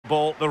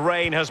football, the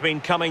rain has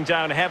been coming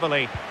down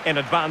heavily in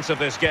advance of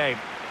this game.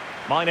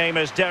 My name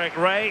is Derek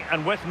Ray,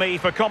 and with me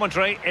for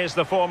commentary is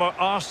the former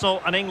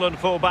Arsenal and England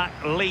fullback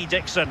Lee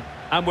Dixon.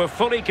 And we're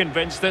fully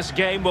convinced this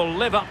game will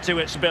live up to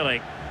its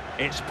billing.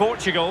 It's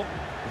Portugal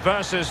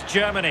versus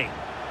Germany.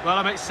 Well,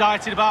 I'm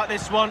excited about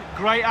this one.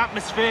 Great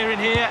atmosphere in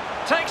here.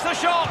 Takes the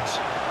shot!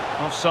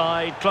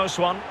 Offside, close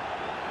one.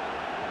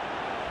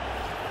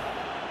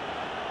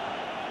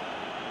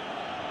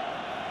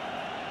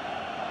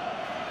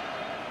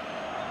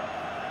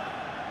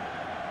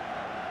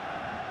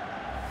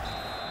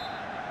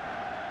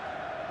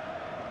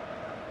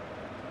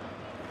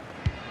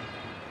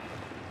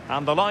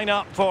 And the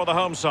lineup for the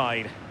home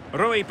side.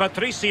 Rui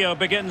Patricio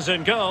begins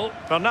in goal.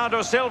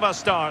 Bernardo Silva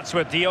starts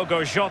with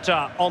Diogo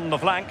Jota on the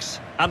flanks.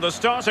 And the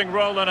starting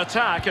role in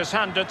attack is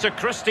handed to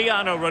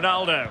Cristiano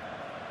Ronaldo.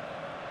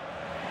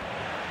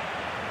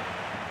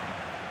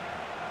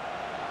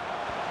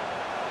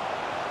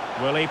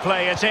 Will he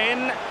play it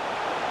in?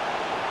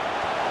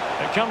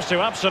 It comes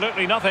to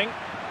absolutely nothing.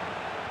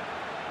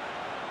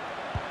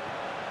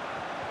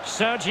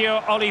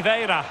 Sergio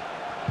Oliveira.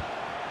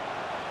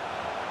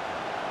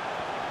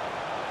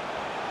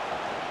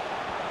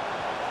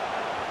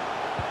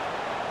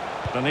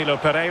 Danilo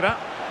Pereira.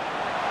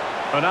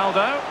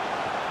 Ronaldo.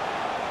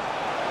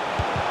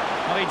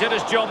 Well, he did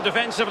his job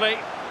defensively.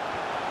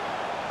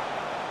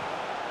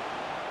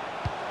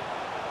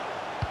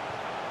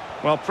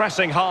 Well,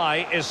 pressing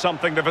high is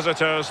something the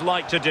visitors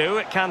like to do.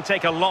 It can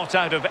take a lot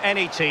out of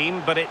any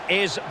team, but it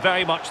is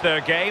very much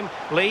their game.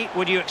 Lee,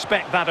 would you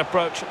expect that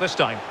approach this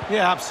time?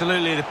 Yeah,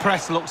 absolutely. The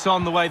press looks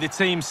on the way the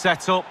team's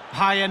set up.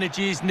 High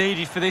energy is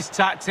needed for this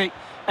tactic.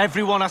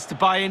 Everyone has to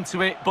buy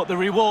into it, but the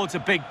rewards are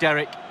big,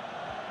 Derek.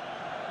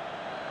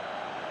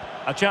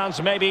 A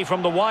chance maybe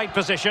from the wide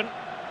position.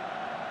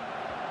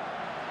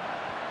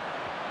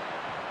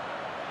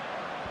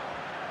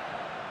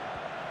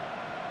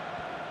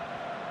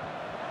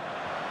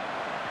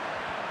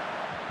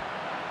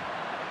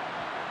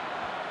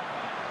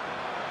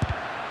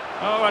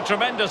 Oh, a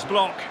tremendous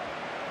block.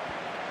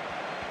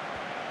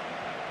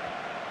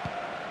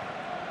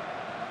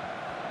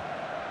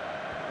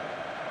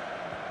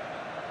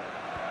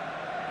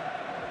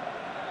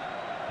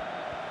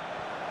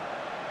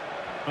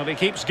 Well, he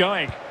keeps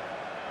going.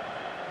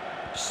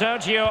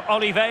 Sergio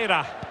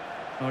Oliveira.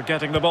 Well,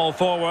 getting the ball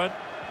forward.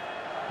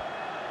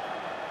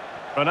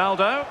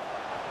 Ronaldo.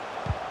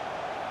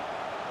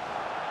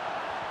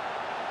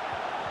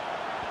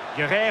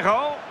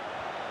 Guerreiro.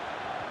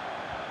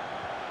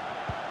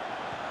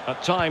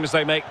 At times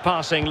they make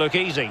passing look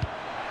easy.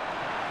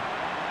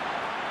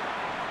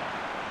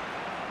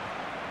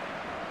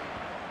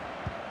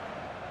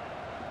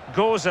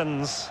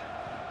 Gozens.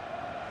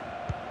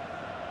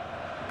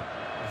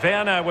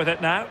 Werner with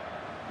it now.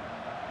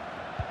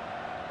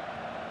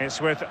 It's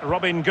with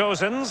Robin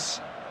Gozens.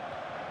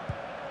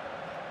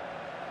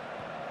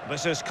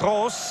 This is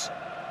Kroos.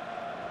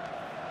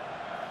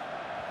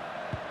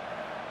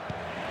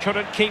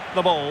 Couldn't keep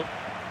the ball.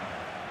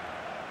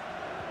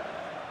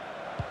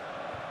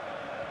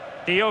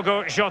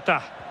 Diogo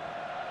Jota.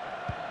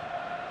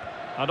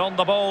 And on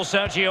the ball,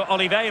 Sergio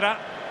Oliveira.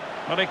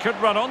 Well, he could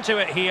run onto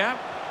it here.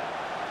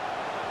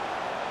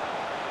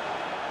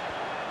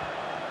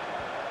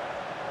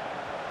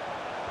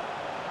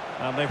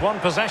 And they've won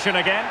possession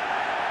again.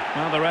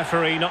 Well, the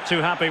referee not too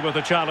happy with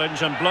the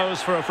challenge and blows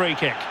for a free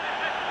kick.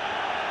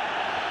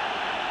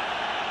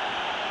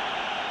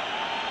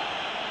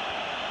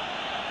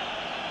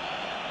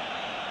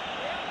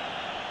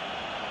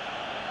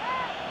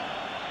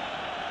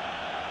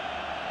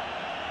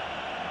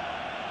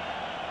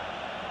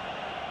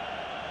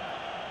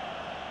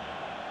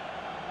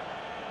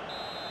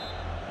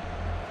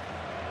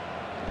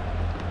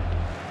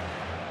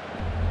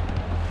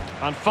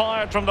 And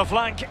fired from the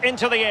flank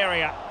into the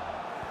area.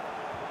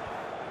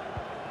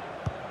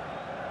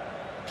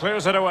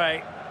 Clears it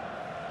away.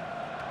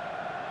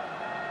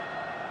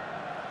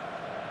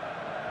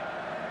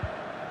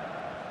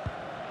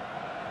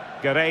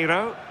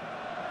 Guerreiro.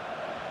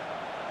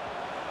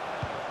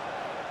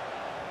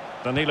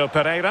 Danilo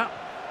Pereira.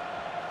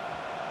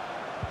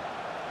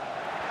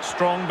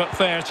 Strong but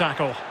fair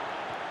tackle.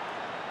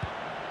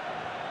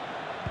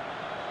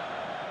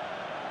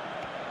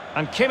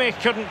 And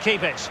Kimmich couldn't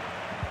keep it.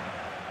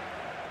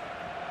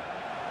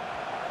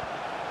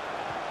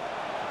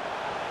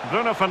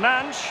 Bruno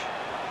Fernandes.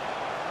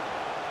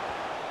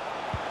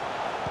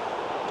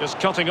 Just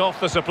cutting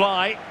off the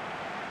supply.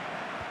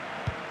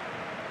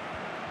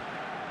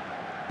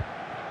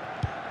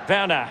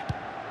 Werner.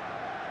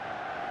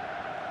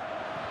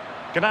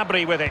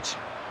 Gnabry with it.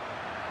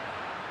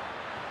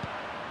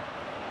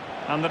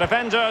 And the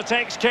defender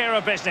takes care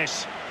of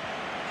business.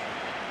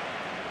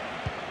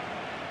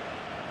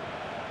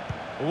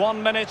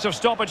 1 minute of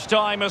stoppage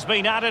time has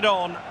been added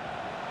on.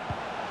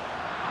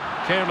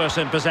 Careless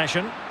in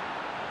possession.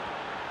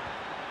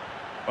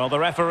 Well, the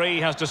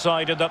referee has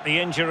decided that the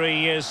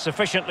injury is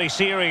sufficiently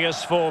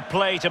serious for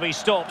play to be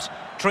stopped.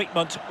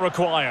 Treatment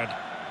required.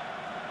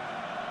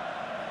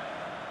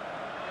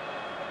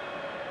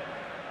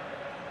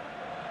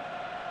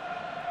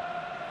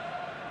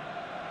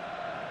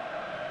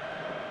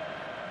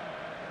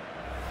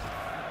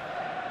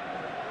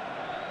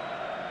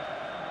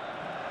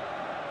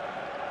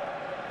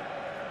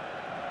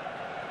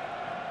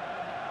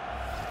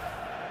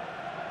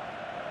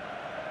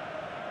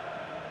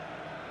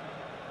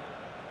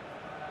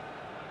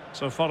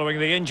 So following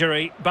the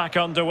injury, back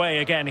underway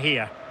again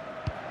here.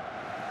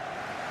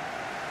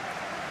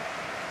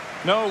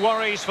 No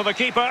worries for the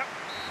keeper.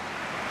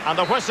 And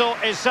the whistle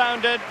is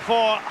sounded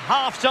for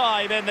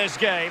half-time in this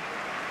game.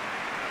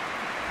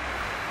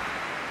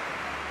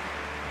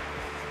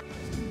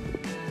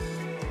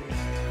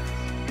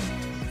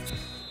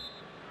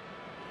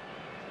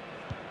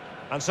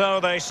 And so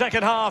the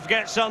second half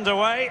gets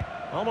underway.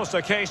 Almost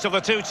a case of the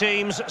two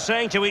teams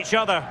saying to each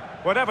other,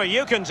 whatever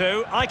you can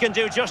do, I can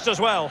do just as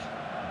well.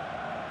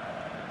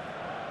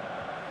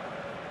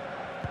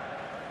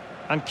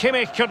 And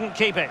Kimmich couldn't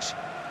keep it.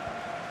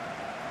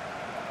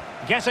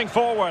 Getting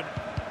forward.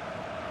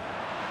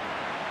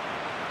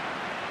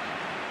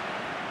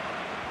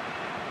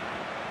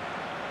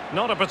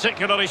 Not a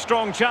particularly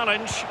strong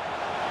challenge.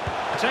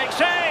 Takes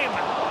aim.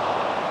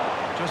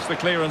 Just the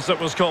clearance that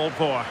was called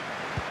for.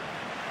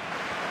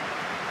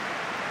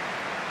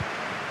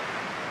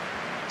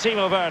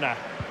 Timo Werner.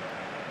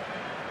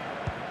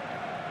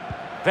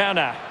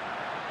 Werner.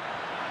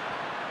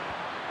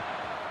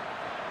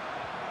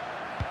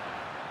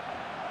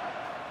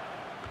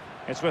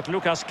 It's with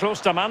Lucas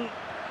Klostermann.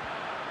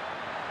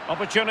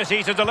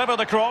 Opportunity to deliver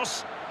the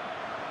cross.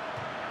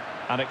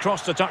 And it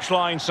crossed the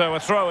touchline, so a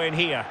throw in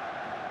here.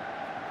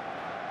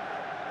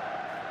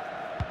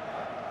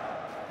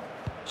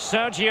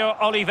 Sergio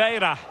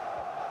Oliveira.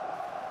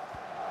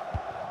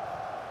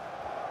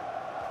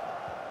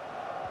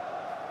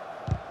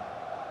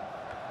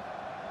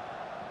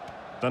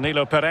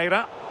 Danilo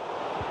Pereira.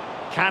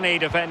 Canny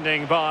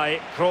defending by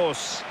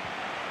Kroos.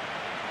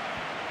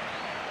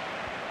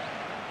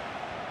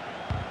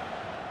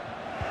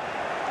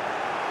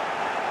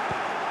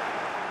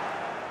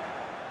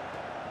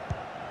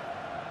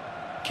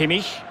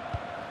 Kimmich.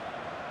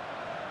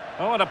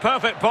 Oh, and a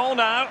perfect ball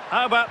now.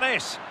 How about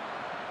this?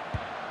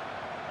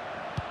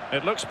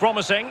 It looks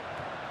promising.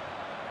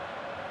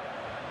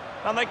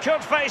 And they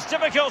could face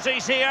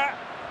difficulties here.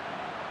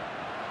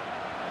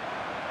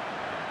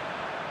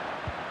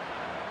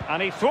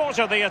 And he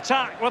thwarted the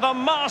attack with a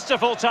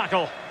masterful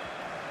tackle.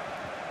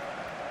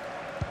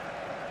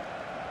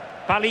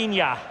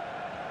 Palinha.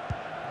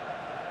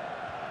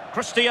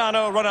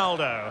 Cristiano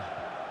Ronaldo.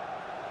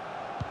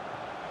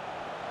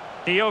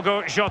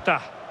 Diogo Jota.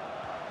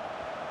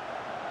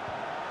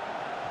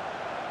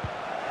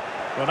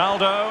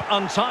 Ronaldo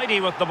untidy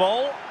with the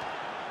ball.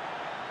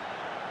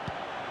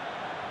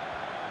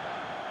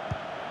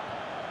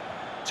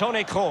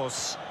 Toni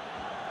Kroos.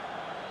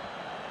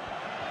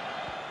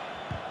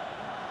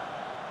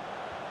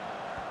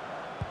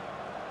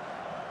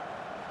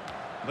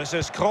 This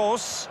is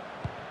Kroos.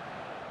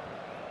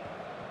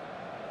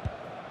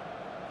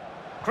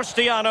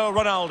 Cristiano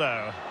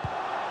Ronaldo.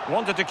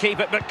 Wanted to keep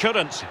it but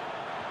couldn't.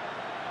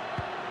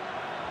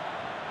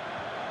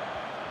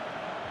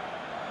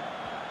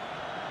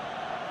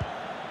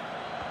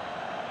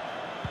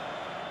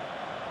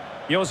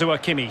 Joshua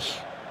Kimmich.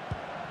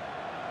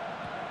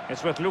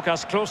 It's with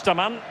Lucas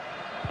Klostermann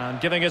and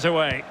giving it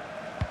away.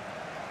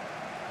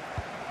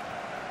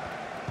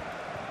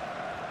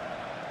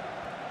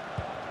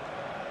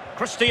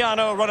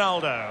 Cristiano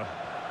Ronaldo.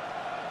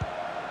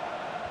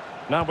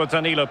 Now with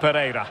Danilo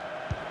Pereira.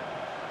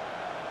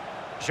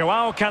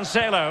 João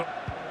Cancelo.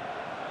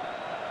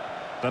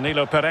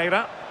 Danilo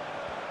Pereira.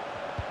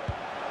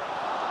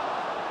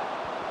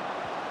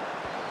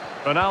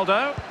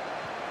 Ronaldo.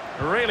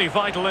 Really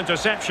vital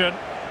interception.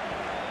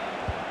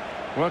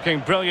 Working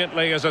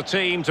brilliantly as a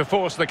team to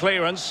force the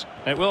clearance.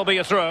 It will be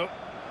a throw.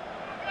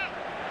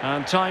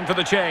 And time for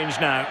the change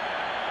now.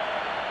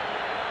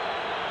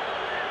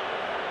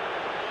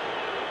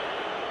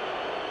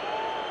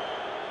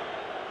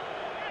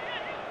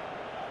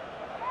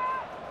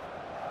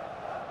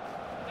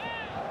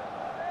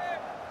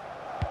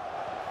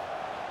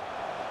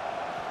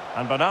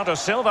 And Bernardo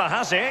Silva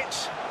has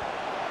it.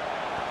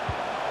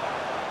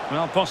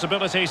 Well,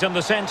 possibilities in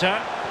the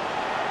centre.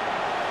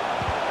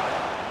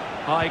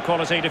 High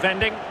quality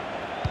defending.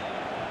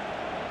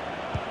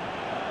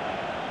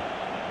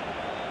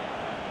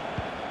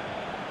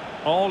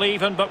 All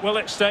even, but will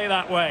it stay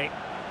that way?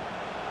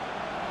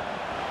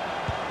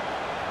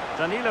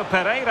 Danilo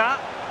Pereira.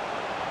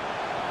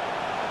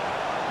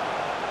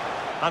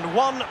 And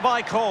won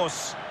by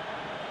Kroos.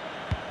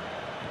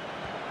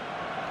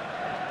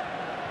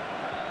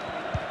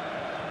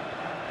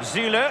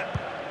 Zule.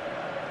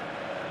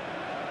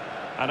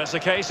 And it's a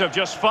case of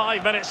just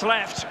 5 minutes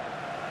left.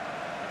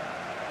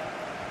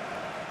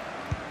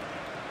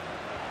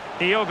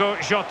 Diogo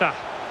Jota.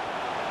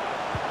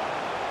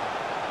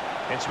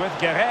 It's with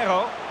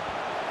Guerrero.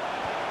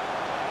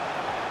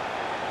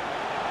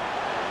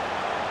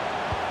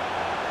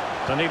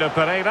 Danilo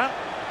Pereira.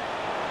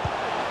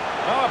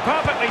 Oh, a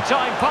perfectly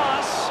timed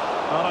pass.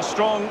 And a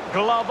strong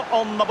glove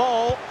on the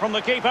ball from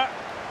the keeper.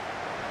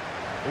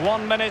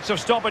 1 minute of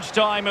stoppage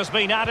time has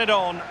been added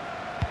on.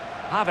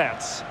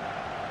 Havertz.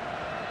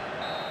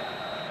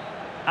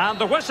 And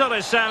the whistle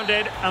is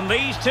sounded, and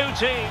these two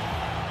teams...